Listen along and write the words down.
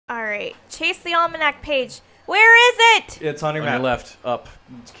Alright, chase the almanac page. Where is it? It's on your map. On your left, up.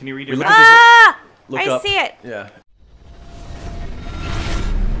 Can you read your Look map? at this. Look I up. see it. Yeah.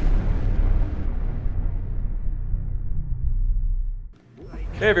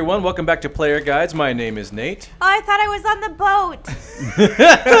 Hey everyone, welcome back to Player Guides. My name is Nate. Oh, I thought I was on the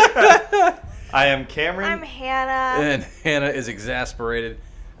boat. I am Cameron. I'm Hannah. And Hannah is exasperated.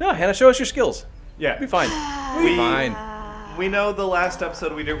 No, Hannah, show us your skills. Yeah. We'll be fine. We'll be fine. We know the last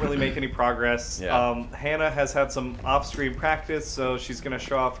episode we didn't really make any progress. Yeah. Hannah has had some off-stream practice, so she's going to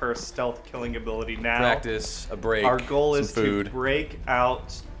show off her stealth killing ability now. Practice, a break, Our goal some is food. to break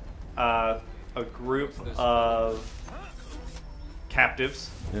out a group of captives.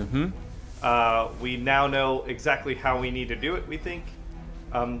 Mm-hmm. We now know exactly how we need to do it, we think.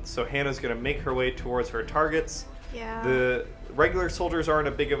 So Hannah's going to make her way towards her targets. Yeah. The regular soldiers aren't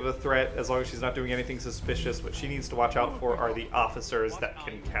a big of a threat as long as she's not doing anything suspicious. What she needs to watch out for are the officers that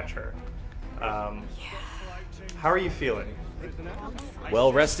can catch her. How are you feeling?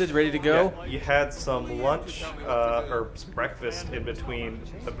 Well rested, ready to go? Yeah, you had some lunch or some breakfast in between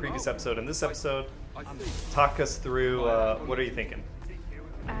the previous episode and this episode. Talk us through, what are you thinking?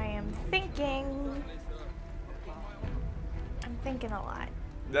 I am thinking... I'm thinking a lot.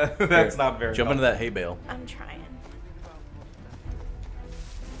 That's not very Jump into that hay bale. I'm trying.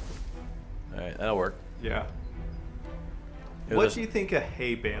 Alright, that'll work. Yeah. Here, What this- do you think a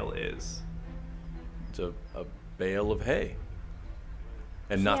hay bale is? It's a bale of hay.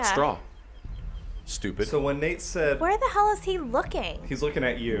 And not Yeah. straw. Stupid. So when Nate said Where the hell is he looking? he's looking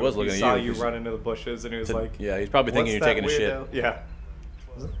at you, He was looking he at saw you. you run into the bushes, and he was like, yeah, he's probably thinking "What's you're taking a that shit. weirdo?" Yeah.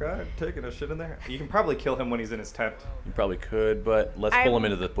 Is that right? Taking a shit in there? You can probably kill him when he's in his tent. You probably could, but let's pull him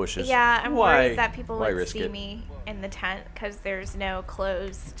into the bushes. Yeah, I'm Why? worried that people Why would risk see it? me in the tent because there's no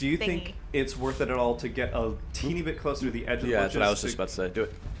clothes. Do you thingy. think it's worth it at all to get a teeny bit closer to the edge of the Yeah, bushes? that's what I was just to- about to say. Do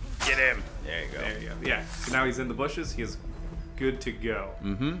it. Get him. There you go. There you go. Yeah. So now he's in the bushes. He is good to go.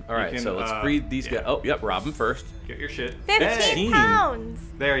 Mm-hmm. All right, can, so let's free these guys. Oh, yep, rob them first. Get your shit. 15 pounds.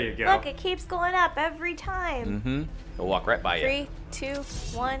 There you go. Look, it keeps going up every time. Mm-hmm. He'll walk right by you. 3, 2,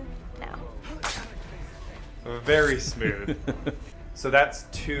 1, now. Very smooth. So that's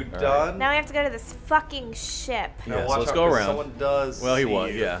two All done. Now we have to go to this fucking ship. Now Yeah, so watch let's out, go 'cause around. Someone does. Well, he see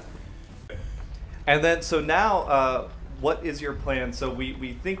was, you. yeah. And then, so now, what is your plan? So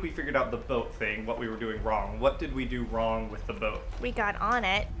we think we figured out the boat thing, what we were doing wrong. What did we do wrong with the boat? We got on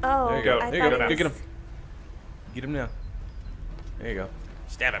it. Oh, There you go. I There you thought go. it Now. was- Get him. Get him now. There you go.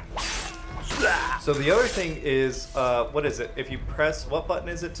 Stab him. So the other thing is, what is it? If you press, what button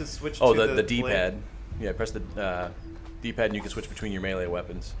is it to switch Oh, to the blade? D-pad. Yeah, press the D-pad and you can switch between your melee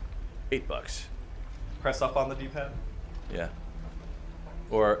weapons. $8. Press up on the D-pad? Yeah.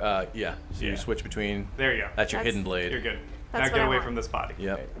 Or, yeah. So Yeah. you switch between... There you go. That's your That's- hidden blade. You're good. That's Now what get I away want. from this body.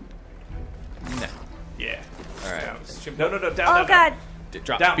 Yep. No. Yeah. All right. Now, no, Oh, down. God.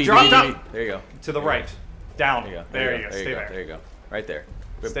 Drop Down, speed. drop, speed. down. There you go. To the There you right. Down. go. There you go. There you go. There Stay you go. there. There you go. Right there.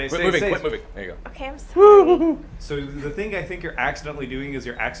 Quit, Stay, quit stay, moving. stay. Quit moving. There you go. Okay, I'm sorry. So the thing I think you're accidentally doing is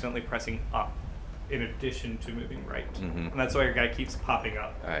you're accidentally pressing up in addition to moving right. Mhm. And that's why your guy keeps popping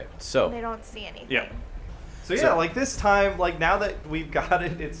up. All right. So... They don't see anything. Yeah. So yeah, So- like this time, like now that we've got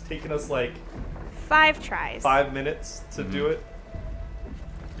it, it's taken us like 5 tries. 5 minutes to do Mm-hmm. it.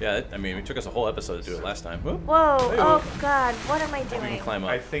 Yeah, I mean, it took us a whole episode to do it last time. Whoop. Whoa. Hey, Oh, God. What am I You can doing? climb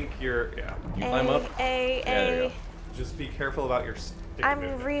I up. think you're, yeah. You climb up. A, Yeah, there you go. Just be careful about your stick I'm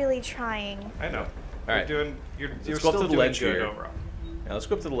movement. really trying. I know. All right. You're doing, you're go up still to the doing ledge good here. overall. Now let's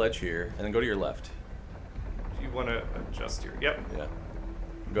go up to the ledge here, and then go to your left. You want to adjust your, yep. Yeah.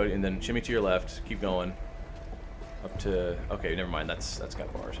 Go and then shimmy to your left. Keep going. Up to. Okay, never mind. That's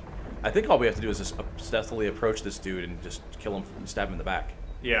got bars. I think all we have to do is just stealthily approach this dude and just kill him and stab him in the back.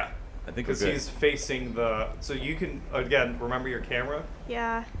 Yeah. I think we're Because good. he's facing the, so you can, again, remember your camera?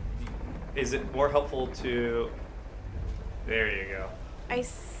 Yeah. Is it more helpful to, there you go. I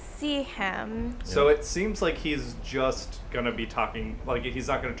see him. So it seems like he's just going to be talking, like he's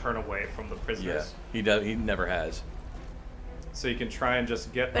not going to turn away from the Yeah, prisoners. he does. He never has. So you can try and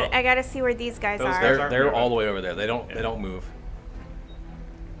just get But up. I gotta see where these guys Those are. guys They're aren't they're moving. all the way over there. They don't Yeah. they don't move.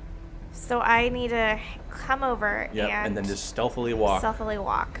 So I need to come over Yep. And then just stealthily walk stealthily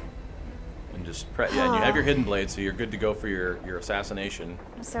walk. and just yeah. And you have your hidden blade, so you're good to go for your assassination.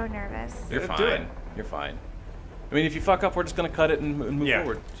 I'm so nervous. You're Yeah, do it. fine. You're fine. I mean, if you fuck up, we're just gonna cut it and move Yeah.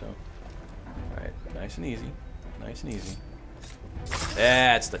 forward. So, all right, nice and easy, nice and easy.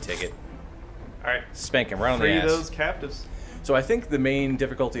 That's the ticket. All right. Spank him right on the Free ass. those captives. So I think the main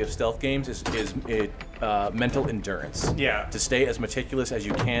difficulty of stealth games is mental endurance. Yeah. To stay as meticulous as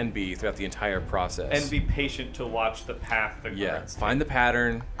you can be throughout the entire process. And be patient to watch the path the guards take. Find the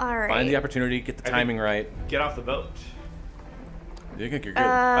pattern. All right. Find the opportunity. Get the timing right. Get off the boat. You think you're good?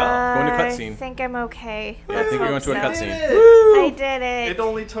 Go into cutscene. I think I'm okay. Yeah, I think you're going to a cutscene. I did it. It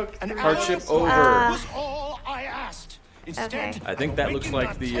only took hardship over. Was all I asked. Okay. I think that looks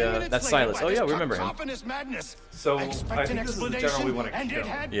like the that's Silas. Oh yeah, we remember him. So I think this is the general we want to kill.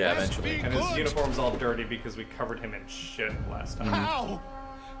 Yeah, eventually. And his uniform's all dirty because we covered him in shit last time.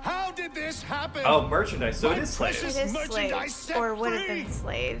 How did this happen? Oh, merchandise. So it is slaves. It is slaves, or would have been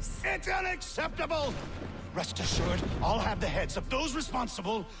slaves. It's unacceptable. Rest assured, I'll have the heads of those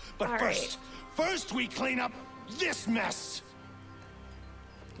responsible. But All first we clean up this mess.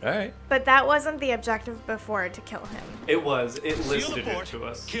 All right. But that wasn't the objective before, to kill him. It was. It Seal listed the it port, to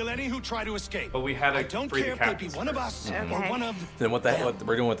us. Kill any who try to escape. But we had I to don't free care the if they be captives one of first. us or one of Then what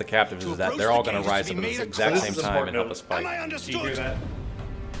we're doing with the captives is that they're all going to rise up at the exact This same is time and important. help us Am I fight. Do you understood? hear that?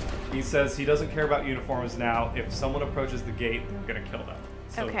 He says he doesn't care about uniforms now. If someone approaches the gate, they're going to kill them.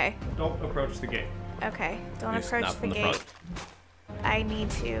 So Okay. Don't approach the gate. Okay, don't At least approach not the from the gate. front. I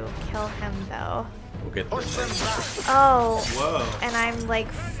need to kill him, though. We'll get this. Oh. Whoa. And I'm like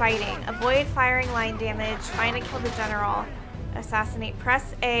fighting. Avoid firing line damage. Find and kill the general. Assassinate.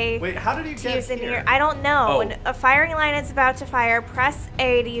 Press A. Wait, how did you to get use a here? near. I don't know. Oh. When a firing line is about to fire, press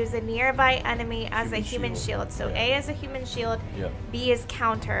A to use a nearby enemy as Human a human shield. shield. So Yeah. A is a human shield. Yep. B is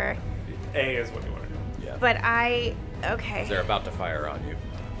counter. A is what you want to do. Yeah. But okay. They're about to fire on you.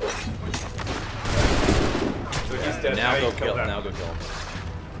 So he's dead. Now you go kill kill. them. Now go kill him.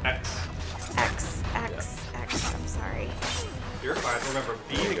 X. X. I'm sorry. You're fine. Remember,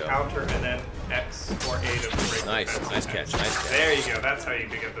 B There you to go. counter and then X or A to break. Nice. defense. Nice catch. Nice catch. There you go. That's how you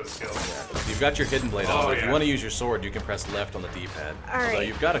do get those skills. If you've got your hidden blade on, Oh, but if you yeah. want to use your sword, you can press left on the D-pad. All Although right.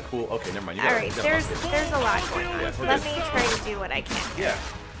 you've got a cool. Okay, never mind. You All got right. you got There's musket. a lot going on. Yeah, we're Let good. me try to do what I can. Yeah.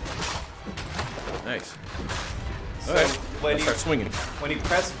 Nice. So All right. when Let's you start swinging. when you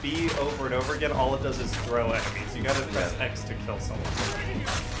press B over and over again, all it does is throw enemies. You gotta press X to kill someone.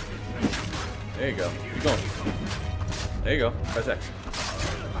 There you go. Keep going. There you go. Press X.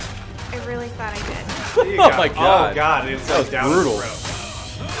 I really thought I did. There you Oh go. my God. Oh god, it's That was down brutal.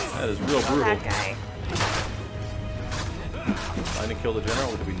 his throat. That is real Kill brutal. that guy. Trying to kill the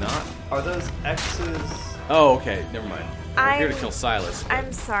general, or did we not? Are those X's? Oh, okay. Never mind. We're here to kill Silas. but-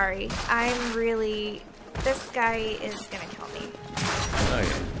 I'm sorry. I'm really. This guy is gonna kill me.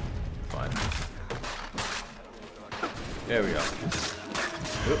 Okay. Fine. There we go.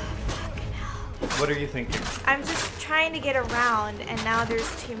 Oop. What are you thinking? I'm just trying to get around, and now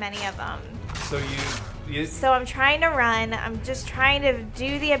there's too many of them. So you So I'm trying to run. I'm just trying to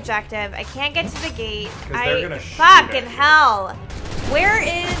do the objective. I can't get to the gate. 'Cause they're gonna shoot Fucking at you. hell! Where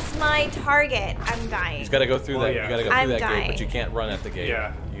is my target? I'm dying. You just gotta go through Well, that. yeah. You gotta go I'm through that dying. gate, but you can't run at the gate.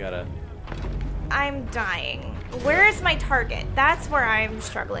 Yeah. You gotta. I'm dying. Where is my target? That's where I'm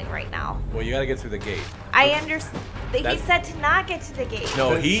struggling right now. Well, you gotta get through the gate. I understand. He That- said to not get to the gate.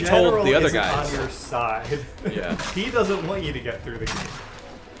 No, The he told general the other isn't guys. on your side. Yeah. He doesn't want you to get through the gate.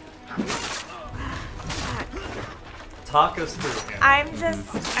 Talk us through him.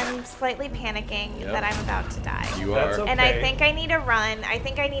 I'm slightly panicking Yep. that I'm about to die. You That's are. okay. And I think I need to run. I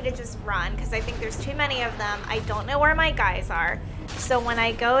think I need to just run because I think there's too many of them. I don't know where my guys are. So when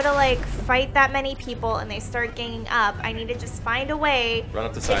I go to like fight that many people and they start ganging up, I need to just find a way Run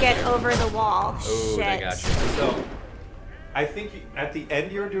up the to side get there. over the wall. Oh, Shit. they got you. So, I think at the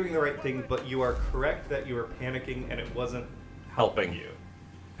end you're doing the right thing, but you are correct that you were panicking and it wasn't helping you.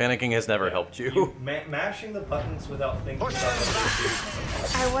 Panicking has never helped you. Mashing the buttons without thinking about what you're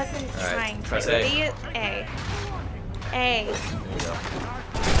doing. I wasn't All right, trying press to. A. A. There we go.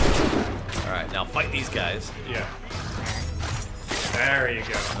 All right, now fight these guys. Yeah. There you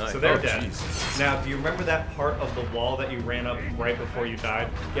go. Nice. So they're Oh, dead. jeez. Now, do you remember that part of the wall that you ran up right before you died?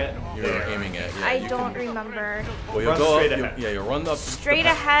 Get You're there. aiming at. Yeah, I you don't can- remember. Well, you'll Run go straight up. ahead. Yeah, you'll run up. Straight the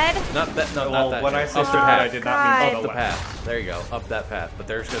path. ahead. Not that. Not Well, that. when I path. said Up the straight ahead, I path. did not mean God. to Up the the left. path. There you go. Up that path. But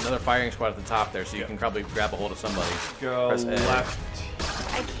there's another firing squad at the top there, so you Yeah. can probably grab a hold of somebody. Go Press A. left.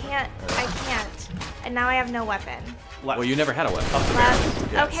 I can't. And now I have no weapon. Left. Well, you never had a weapon.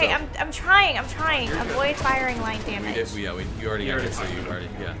 Left. Yeah, Okay, so- I'm trying. You're good. Avoid firing line We damage. did, you already You got already it, so fine. you already.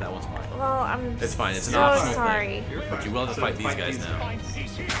 Yeah, that one's fine. Well, I'm It's fine. It's an so optional sorry. thing. You're But fine. you will have to So fight these guys now.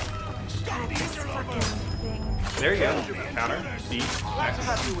 God, this fucking thing. There you go. Counter. B. X.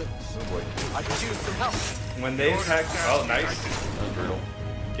 I could use some help. When they attack. Oh, nice. That was brutal.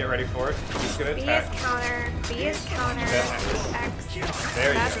 Get ready for it. He's gonna B attack. is counter. B is counter. Then X.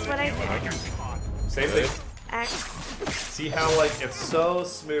 There you That's go. what I did. Same Good. thing. X. See how like it's so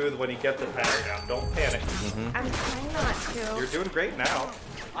smooth when you get the timer down. Don't panic. I'm trying not to. You're doing great now.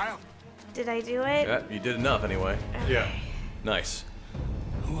 Did I do it? Yeah, you did enough anyway. Yeah. Nice.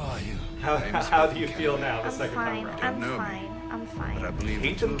 Who are you? How do you feel now? The I'm second fine. time around. I'm know me. fine. I'm But I fine. believe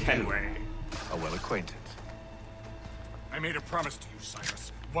the two Haythem of you Kenway. are well acquainted. I made a promise to you,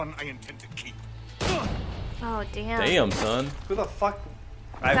 Cyrus. One I intend to keep. Oh, damn. Damn, son. Who the fuck?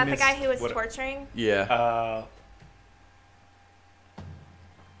 Is that the guy who was torturing? Yeah.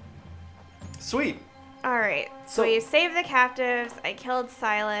 Sweet. Alright. So you saved the captives. I killed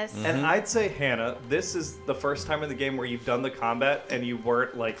Silas. And I'd say, Hannah, this is the first time in the game where you've done the combat and you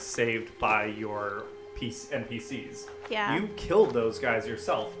weren't like saved by your NPCs. Yeah. You killed those guys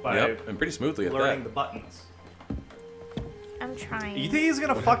yourself by Yep, and pretty smoothly at learning that. the buttons. I'm trying. You think he's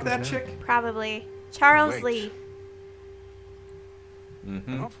gonna fuck that chick? Probably. Charles Wait. Lee.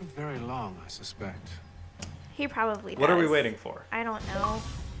 Not for very long, I suspect. He probably does. What are we waiting for? I don't know.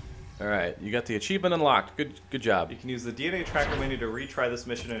 All right, you got the achievement unlocked. Good job. You can use the DNA tracker menu to retry this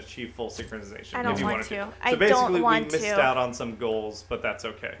mission and achieve full synchronization. I don't if you want wanted to. So I basically, don't want we missed to. out on some goals, but that's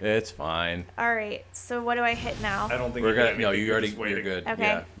okay. It's fine. Alright, so what do I hit now? I don't think We're you gonna. did No, anything, you you're already. just You're waiting. good. Okay.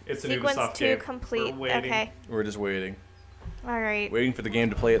 Yeah. It's a Sequence Ubisoft 2 game. complete. We're waiting. Okay. We're just waiting. Alright. Waiting for the game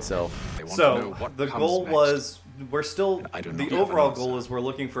to play itself. They want to know So what the comes goal next. was we're still I do not the have an overall answer. goal is we're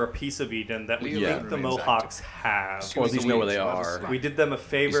looking for a piece of Eden that we Yeah. think the Remains Mohawks active. have. Or at least know where they are. We did them a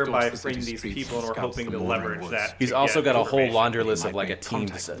favor He by stalks the freeing city these streets people, and we're scouts hoping the to bordering leverage woods. that. He's to also get got a whole information. laundry list He of might like a make team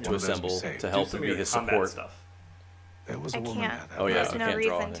contact with to one of those we assemble saved. to Do help some be of your his combat support. stuff. There was I a woman can't. there that Oh, yeah. There's I no can't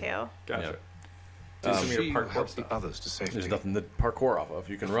draw reason anything. to. Gotcha. Yeah. Do some of She your who parkour helps the stuff. others to safety. There's nothing to parkour off of.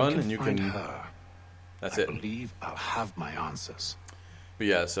 You can If run we and you find can. her, That's I it. believe I'll have my answers. But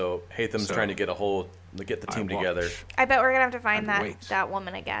yeah, so Haythem's So, trying to get the team I together. watch. I bet we're gonna have to find And that wait. that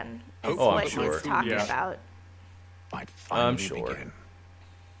woman again. Is Oh, I'm what sure. he's talking Yeah. about. Might finally sure. begin.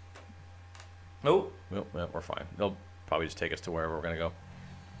 Nope. Well, we're fine. They'll probably just take us to wherever we're gonna go.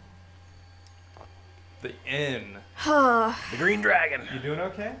 The inn. The Green Dragon. You doing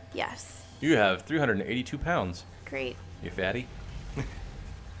okay? Yes. You have 382 pounds. Great. You fatty.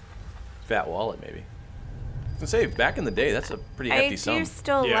 Fat wallet, maybe. I was gonna say, back in the day, that's a pretty I hefty do sum.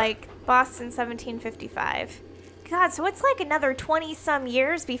 still Yeah. like Boston 1755. God, so it's like another 20-some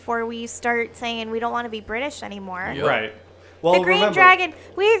years before we start saying we don't want to be British anymore. Yep. Right. Well, The Green remember, Dragon,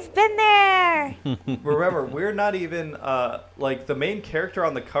 we've been there. remember, we're not even like the main character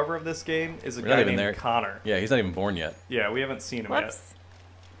on the cover of this game is a We're not guy even named there. Connor. Yeah, he's not even born yet. Yeah, we haven't seen him Whoops.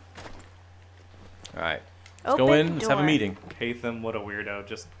 All right. Let's Open go in. Let's have a door. meeting. yet. Haytham, what a weirdo,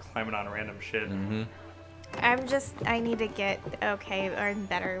 just climbing on random shit. I need to get okay or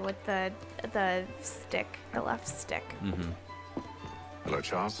better with the stick, the left stick. Hello,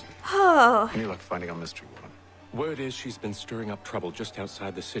 Charles. Oh, Any luck finding a mystery woman? Word is she's been stirring up trouble just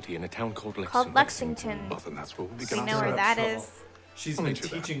outside the city in a town called Lexington. called Lexington. Well, then that's where we'll Do begin you our know where search. that trouble. is? She's Only been too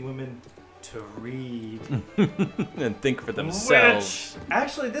bad. teaching women to read. And think for themselves. Which,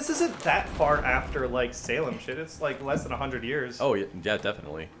 actually, this isn't that far after like Salem shit. It's like less than 100 years. Oh yeah,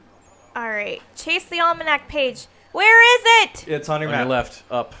 definitely. All right, chase the almanac page. Where is it? It's on your On map. your left,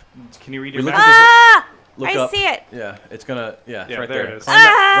 up. Can you read We your look map? at this- Ah, Look I up. see it. Yeah, it's gonna. Yeah, it's Yeah, right there there. it is. Climb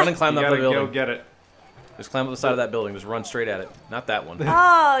up- Ah! run and climb You up the gotta building. go get it. Just climb up the side of that building. Just run straight at it. Not that one.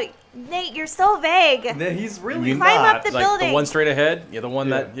 Oh, Nate, you're so vague. He's really mean- Climb not. up the Like building. the one straight ahead. Yeah, the one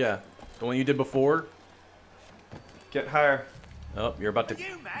Yeah. the one you did before. Get higher. Oh, you're about to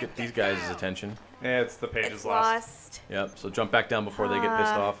get these guys' attention. Yeah, it's the page It's is lost. lost. Yep. So jump back down before they get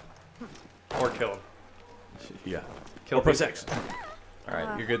pissed off. Or kill him. Yeah. Kill Or press people. X. All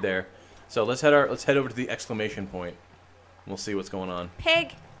right, you're good there. So let's head over to the exclamation point. We'll see what's going on.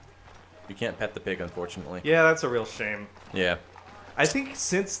 Pig. You can't pet the pig, unfortunately. Yeah, that's a real shame. Yeah. I think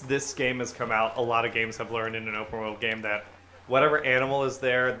since this game has come out, a lot of games have learned in an open world game that whatever animal is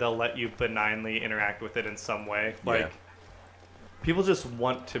there, they'll let you benignly interact with it in some way. Like, Yeah. people just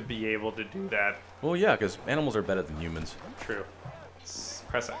want to be able to do that. Well, yeah, because animals are better than humans. True.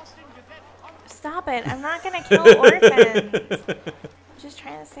 Press X. Stop it. I'm not going to kill orphans. I'm just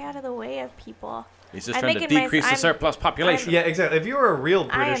trying to stay out of the way of people. He's just I'm trying to making my- decrease the I'm- surplus population. Yeah, exactly. If you were a real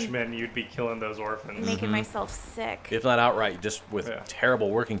I am- Britishman, you'd be killing those orphans. Making myself sick. If not outright, just with Yeah.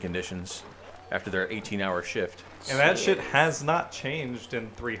 terrible working conditions after their 18-hour shift. And that shit Jeez. has not changed in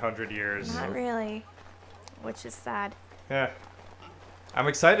 300 years. Not really. Which is sad. Yeah. I'm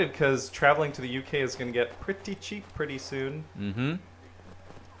excited because traveling to the UK is going to get pretty cheap pretty soon. Mm-hmm.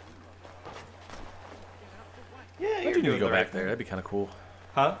 Yeah, I you're do need to doing go the back right there. thing. That'd be kind of cool.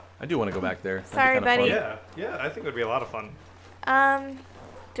 Huh? I do want to go back there. That'd be Sorry, kinda buddy. fun. Yeah, I think it would be a lot of fun.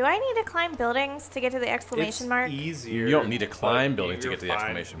 Do I need to climb buildings to get to the exclamation mark? It's easier. You don't need to climb but buildings to you're get to the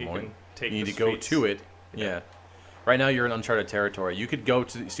fine. exclamation You point. can take You need the to go streets. to it. Yeah. Right now you're in uncharted territory. You could go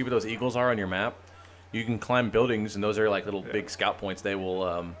to see where those eagles are on your map. You can climb buildings, and those are like little big scout points. They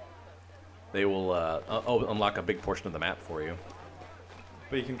will unlock a big portion of the map for you.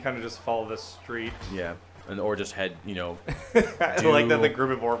 But you can kind of just follow this street. Yeah, or just head, I like that the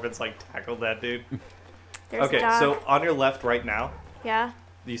group of orphans like tackled that dude. There's Okay, a dog. so on your left right now, Yeah.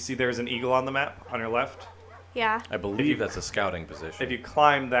 you see there's an eagle on the map on your left. Yeah. I believe that's a scouting position. If you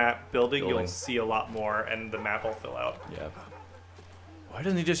climb that building, you'll Building. see a lot more, and the map will fill out. Yeah. Why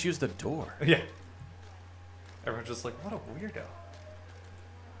doesn't he just use the door? Yeah. Everyone's just like, what a weirdo.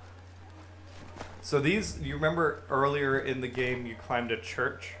 So these, you remember earlier in the game you climbed a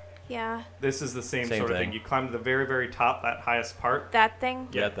church? Yeah. This is the same Same sort of thing. thing. You climb to the very, very top, that highest part. That thing?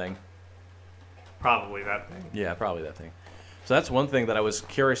 Yeah, that thing. Probably that thing. Yeah, probably that thing. So that's one thing that I was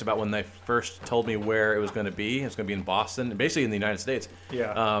curious about when they first told me where it was going to be. It's going to be in Boston, basically in the United States.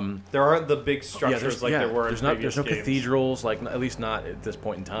 Yeah. There aren't the big structures like there were in there's no games. cathedrals, like at least not at this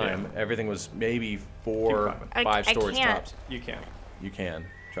point in time. Yeah. Everything was maybe Keep 4, climbing. 5 I stories can't. tops. You can. You can.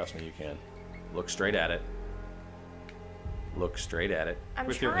 Trust me, you can. Look straight at it. Look straight at it. I'm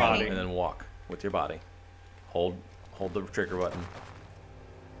With your trying. body. And then walk with your body. Hold the trigger button.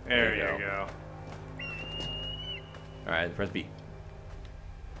 There you you go. All right, press B.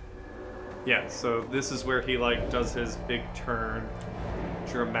 Yeah, so this is where he like does his big turn,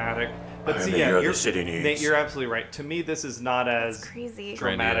 dramatic. But I am see, the yeah, hero the you're, city needs. Nate, you're absolutely right. To me, this is not as Crazy.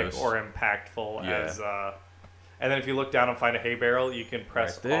 dramatic Grandiose. or impactful Yeah. as. And then if you look down and find a hay barrel, you can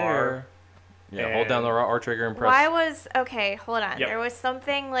press Right there. R. Yeah, hold down the R trigger and press. Why was okay? Hold on. Yep. There was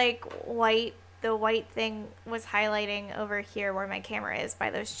something like white. The white thing was highlighting over here where my camera is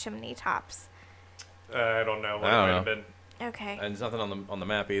by those chimney tops. I don't know what I don't it might have know. been. Okay. And there's nothing on the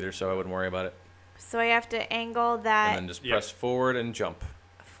map either, so I wouldn't worry about it. So I have to angle that And then just Yep. press forward and jump.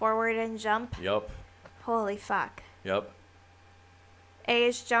 forward and jump. Yup. Holy fuck. Yup. A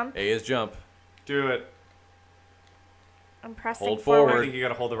is jump. A is jump. Do it. I'm pressing Hold I forward. think you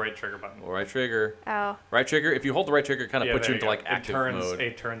gotta hold the right trigger button. Right trigger. Oh. Right trigger. If you hold the right trigger, it kind of puts you there into like go. active mode.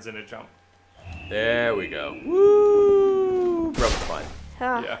 It turns into jump. There we go. Woo! Broke the fine.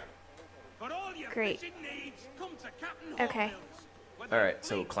 Oh. Yeah. For all your Great. fishing needs, come to Captain Okay. All right,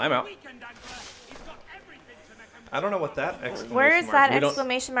 so climb out. I don't know what that exclamation Where is mark that We don't-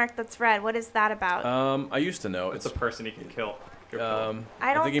 exclamation mark that's red? What is that about? I used to know. It's a person you can kill. Go kill him.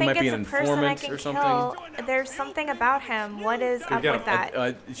 I don't think he think might be it's an a person I informant can or something. kill. There's something about him. What is up get with him.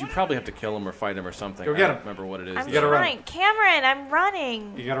 that? You probably have to kill him or fight him or something. Go get I don't him. remember what it is. I'm You gotta run. trying. Cameron, I'm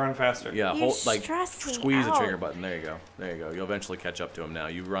running. You gotta run faster. Yeah, You hold like stress me squeeze the trigger out. button. There you go. There you go. You'll eventually catch up to him now.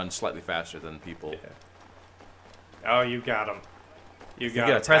 You run slightly faster than people. Oh, you got him. You got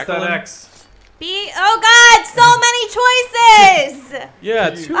gotta him. Press tackle that him? X. Oh God, so many choices.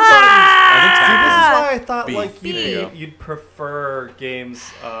 Yeah, two Ah! See, this is why I thought B. like There you go. you'd prefer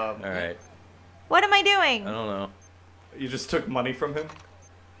games. All right. What am I doing? I don't know. You just took money from him.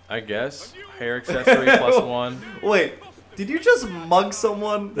 I guess hair accessory +1. Wait, did you just mug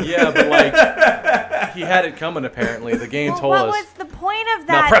someone? Yeah, but like he had it coming. Apparently, the game Well, told what us. was the point of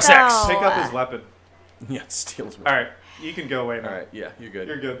Now that? press X. though? Pick up his weapon. Yeah, steals. All right, you can go away now. All right. Yeah, you're good.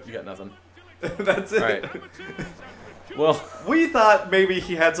 You're good. You got nothing. That's it. All right. Well, We thought maybe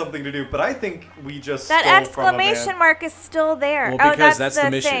he had something to do, but I think we just That stole exclamation from a man. mark is still there. well, Oh, because that's the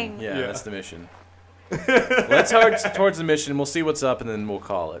the mission. thing. Yeah, Yeah. that's the mission. Let's head towards the mission. We'll see what's up, and then we'll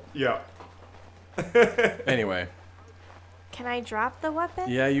call it. Yeah. Anyway. Can I drop the weapon?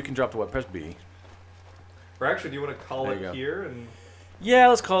 Yeah, you can drop the weapon. Press B. Or actually, do you want to call There you it go. here? And Yeah,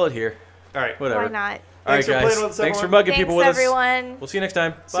 let's call it here. all right. Whatever. Why not? All right, Thanks for guys. playing with us, Thanks for everyone. mugging Thanks, people with us. everyone. We'll see you next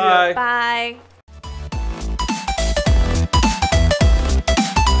time. See ya. Bye. Bye.